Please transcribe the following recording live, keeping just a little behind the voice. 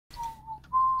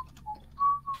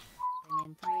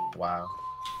Wow.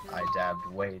 I dabbed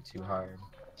way too hard.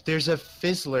 There's a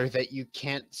fizzler that you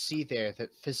can't see there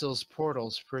that fizzles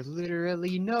portals for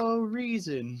literally no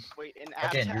reason. Wait, an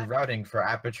app Again, you're tag? routing for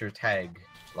aperture tag,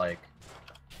 like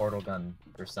portal gun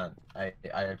 %. I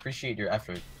appreciate your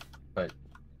effort, but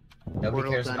nobody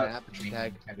Portal cares gun about aperture meme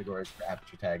tag. categories for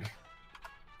aperture tag.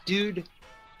 Dude,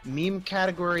 meme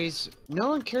categories. No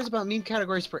one cares about meme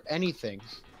categories for anything.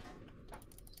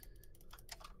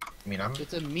 I mean,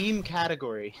 It's a meme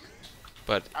category.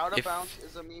 But Out of bounds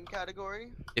is a meme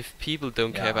category. if people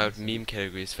don't Yeah, care about honestly. meme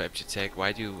categories for aperture tag,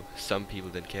 why do some people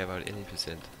then care about any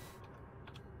 %?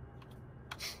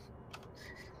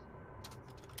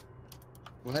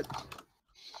 What?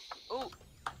 Oh.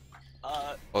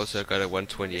 Also, I got a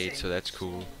 128, so that's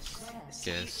cool.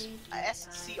 Guess.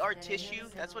 SCR tissue.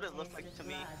 That's what it looked like to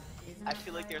me. I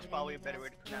feel like there's probably a better way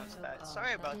to pronounce that.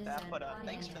 Sorry about that, but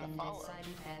thanks for the follow.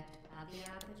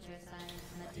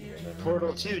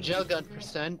 Portal 2 gel gun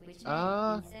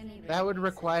 %. That would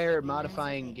require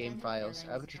modifying game files.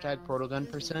 Aperture tag portal gun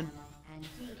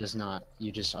 % does not.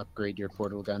 You just upgrade your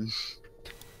portal gun.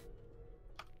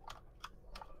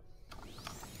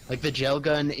 Like the gel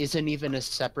gun isn't even a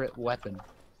separate weapon.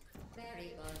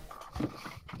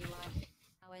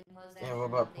 Yeah, what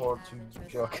about Portal 2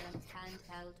 Joke?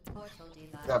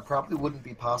 That probably wouldn't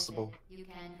be possible.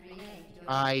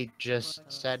 I just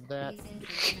said that.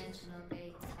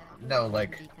 No,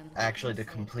 like, actually to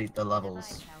complete the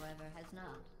levels.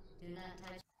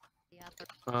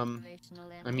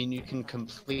 I mean, you can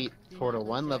complete Portal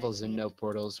 1 levels in no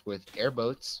portals with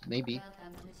airboats, maybe.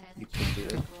 You could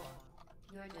do it.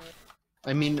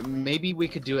 I mean, maybe we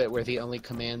could do it where the only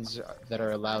commands that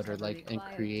are allowed are like, and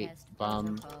create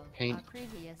bomb paint.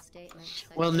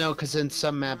 Well, no, because then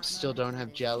some maps still don't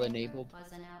have gel enabled.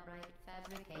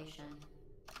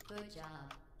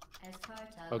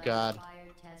 Oh god.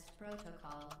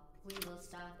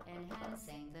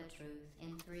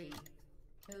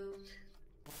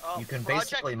 You can Project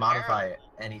basically modify Arrow.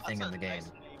 anything That's in the a game.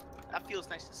 nice name. That feels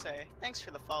nice to say. Thanks for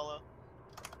the follow.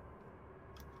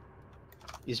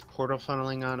 Is portal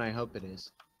funneling on? I hope it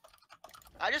is.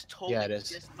 I just totally Yeah, it is.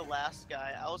 dissed the last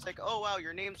guy. I was like, oh wow,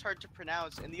 your name's hard to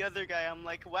pronounce. And the other guy, I'm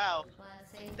like, wow,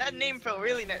 that name felt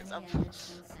really nice. I'm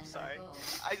sorry.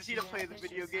 I just need to play the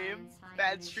video game.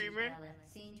 Bad streamer.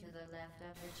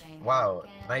 Wow,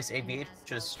 nice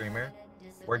ABH streamer.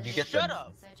 Where'd you get them? Shut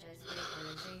up.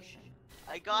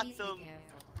 I got them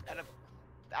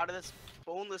out of this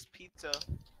boneless pizza.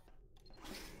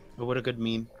 Oh, what a good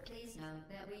meme.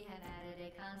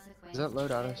 Does that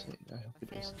load auto? I hope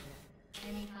it is.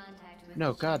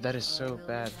 No, god, that is so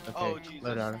bad. Okay, Oh Jesus.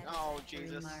 load auto. Oh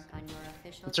Jesus.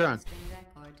 What's wrong?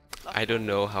 I don't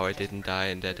know how I didn't die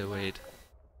in that 08.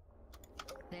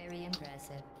 Very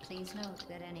impressive. Please note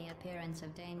that any appearance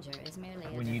of danger is merely a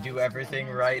When you do device everything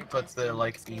to right, enhance but the testing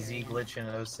like experience. easy glitch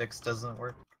in 06 doesn't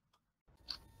work.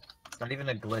 It's not even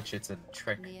a glitch, it's a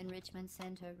trick. The Enrichment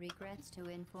Center regrets to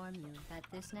inform you that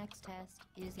this next test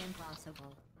is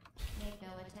impossible. Make no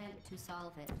attempt to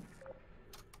solve it.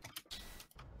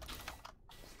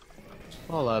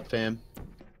 Hold up, fam.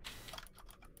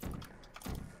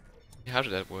 How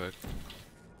did that work?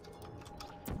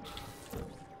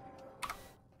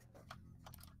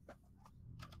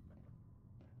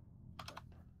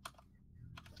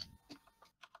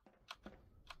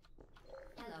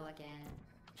 Hello again.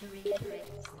 To reiterate,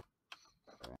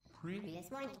 previous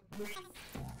warning.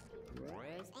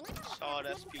 Solid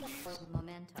SPDs.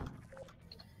 Momentum.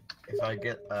 If I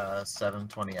get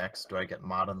 720X, do I get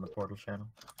mod on the portal channel?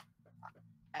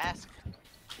 Ask.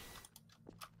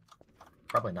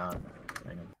 Probably not.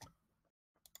 Hang on.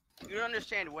 You don't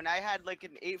understand. When I had like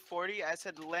an 840, I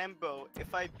said, Lambo,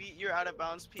 if I beat your out of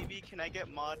bounds PB, can I get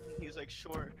mod? And he was like,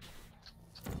 sure.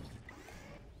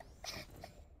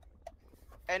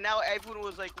 And now everyone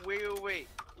was like, wait.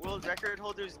 World record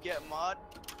holders get mod?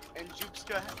 And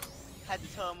Jupska had to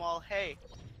tell them all, hey,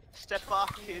 step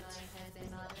off, kids.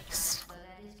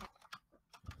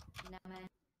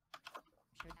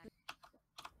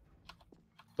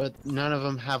 But none of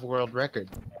them have world record.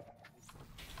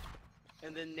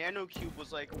 And then NanoCube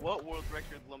was like, what world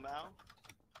record, Lamau?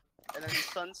 And then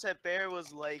Sunset Bear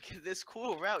was like, this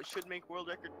cool route should make world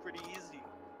record pretty easy.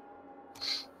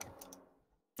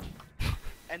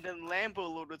 And then Lambo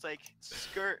Lord was like,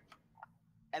 skirt.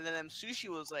 And then Sushi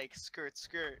was like, skirt.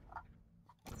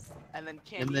 And then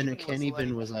Ken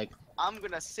Even was like, I'm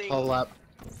gonna sing. pull up.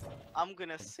 I'm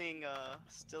gonna sing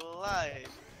Still Alive.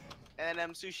 And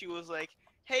then Sushi was like,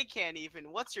 hey Can't Even,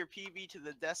 what's your PB to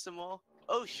the decimal?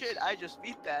 Oh shit, I just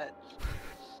beat that.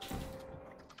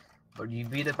 But you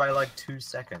beat it by like 2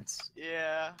 seconds.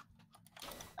 Yeah.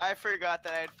 I forgot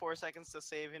that I had 4 seconds to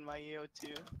save in my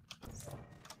EO2.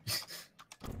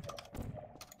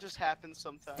 Just happens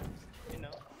sometimes, you know.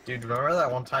 Dude, remember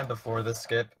that one time before this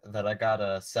skip that I got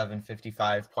a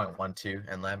 7:55.12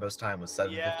 and Lambo's time was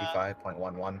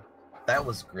 7:55.11? That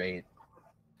was great.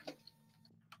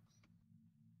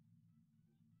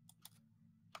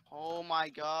 Oh my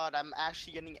god, I'm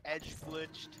actually getting edge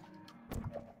glitched.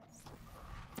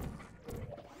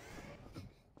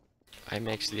 I'm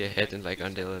actually ahead and like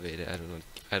on the elevator.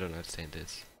 I don't understand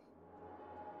this.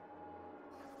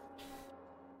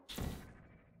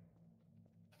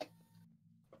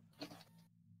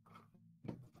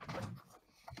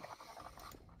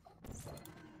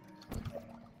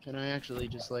 Can I actually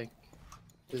just like,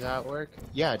 does that work?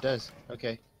 Yeah, it does.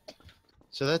 Okay.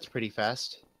 So that's pretty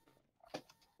fast.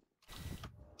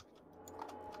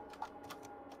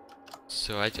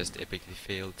 So I just epically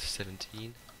failed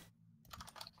 17.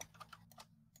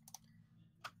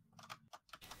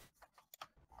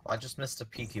 I just missed a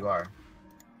PQR,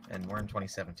 and we're in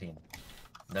 2017.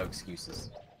 No excuses.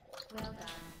 Well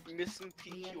done. Missing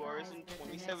PQRs in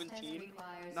 2017.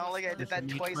 Not like I did that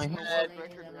Just twice my in the head. world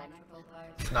record run.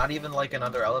 It's not even like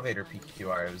another elevator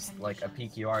PQR, it was like a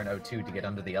PQR in O2 to get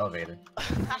under the elevator.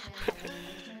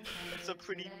 It's a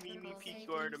pretty memey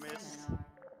PQR to miss.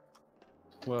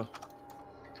 Whoa.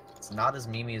 It's not as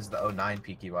memey as the 09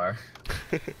 PQR.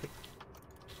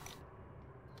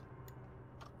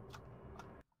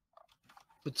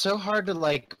 It's so hard to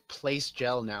like place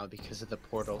gel now because of the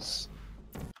portals.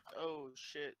 Oh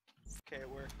shit. Okay, it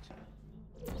worked.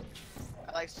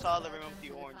 I like saw the rim of the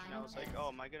orange and I was like, oh,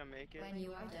 am I gonna make it? When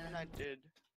you are And done. I did.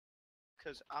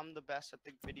 Cause I'm the best at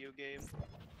the video game.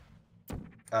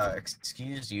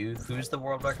 Excuse you, who's the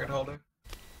world record holder?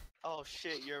 Oh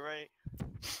shit, you're right.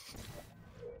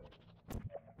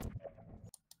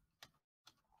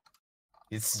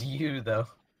 It's you, though.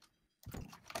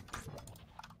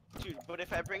 Dude, but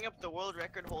if I bring up the world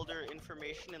record holder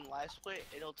information in live split,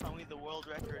 it'll tell me the world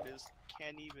record is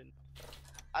can't even.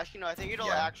 Actually, no, I think it'll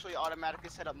Yeah. actually automatically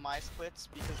set up my splits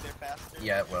because they're faster.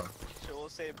 Yeah, it will. So it'll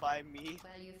say by me.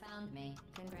 Well, you found me.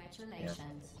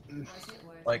 Congratulations. Was it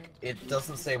worth Like, it? it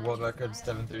doesn't say world record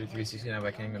 73369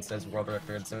 by King, it says world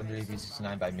record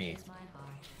 73369 by me.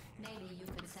 Maybe you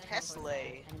could set Tesla, up a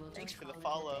vote and we'll thanks just for the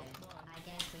call it a follow. day. I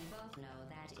guess we both know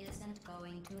that isn't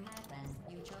going to happen.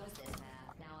 You chose this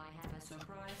path. Now I have a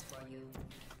surprise for you.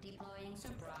 Deploying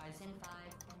surprise in 5.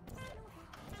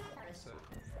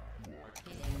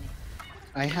 Hitting.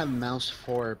 I have mouse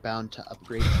 4 bound to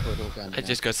upgrade portal gun. I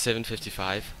just got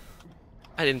 755.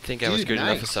 I didn't think I was Dude, good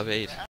enough for nice. sub 8.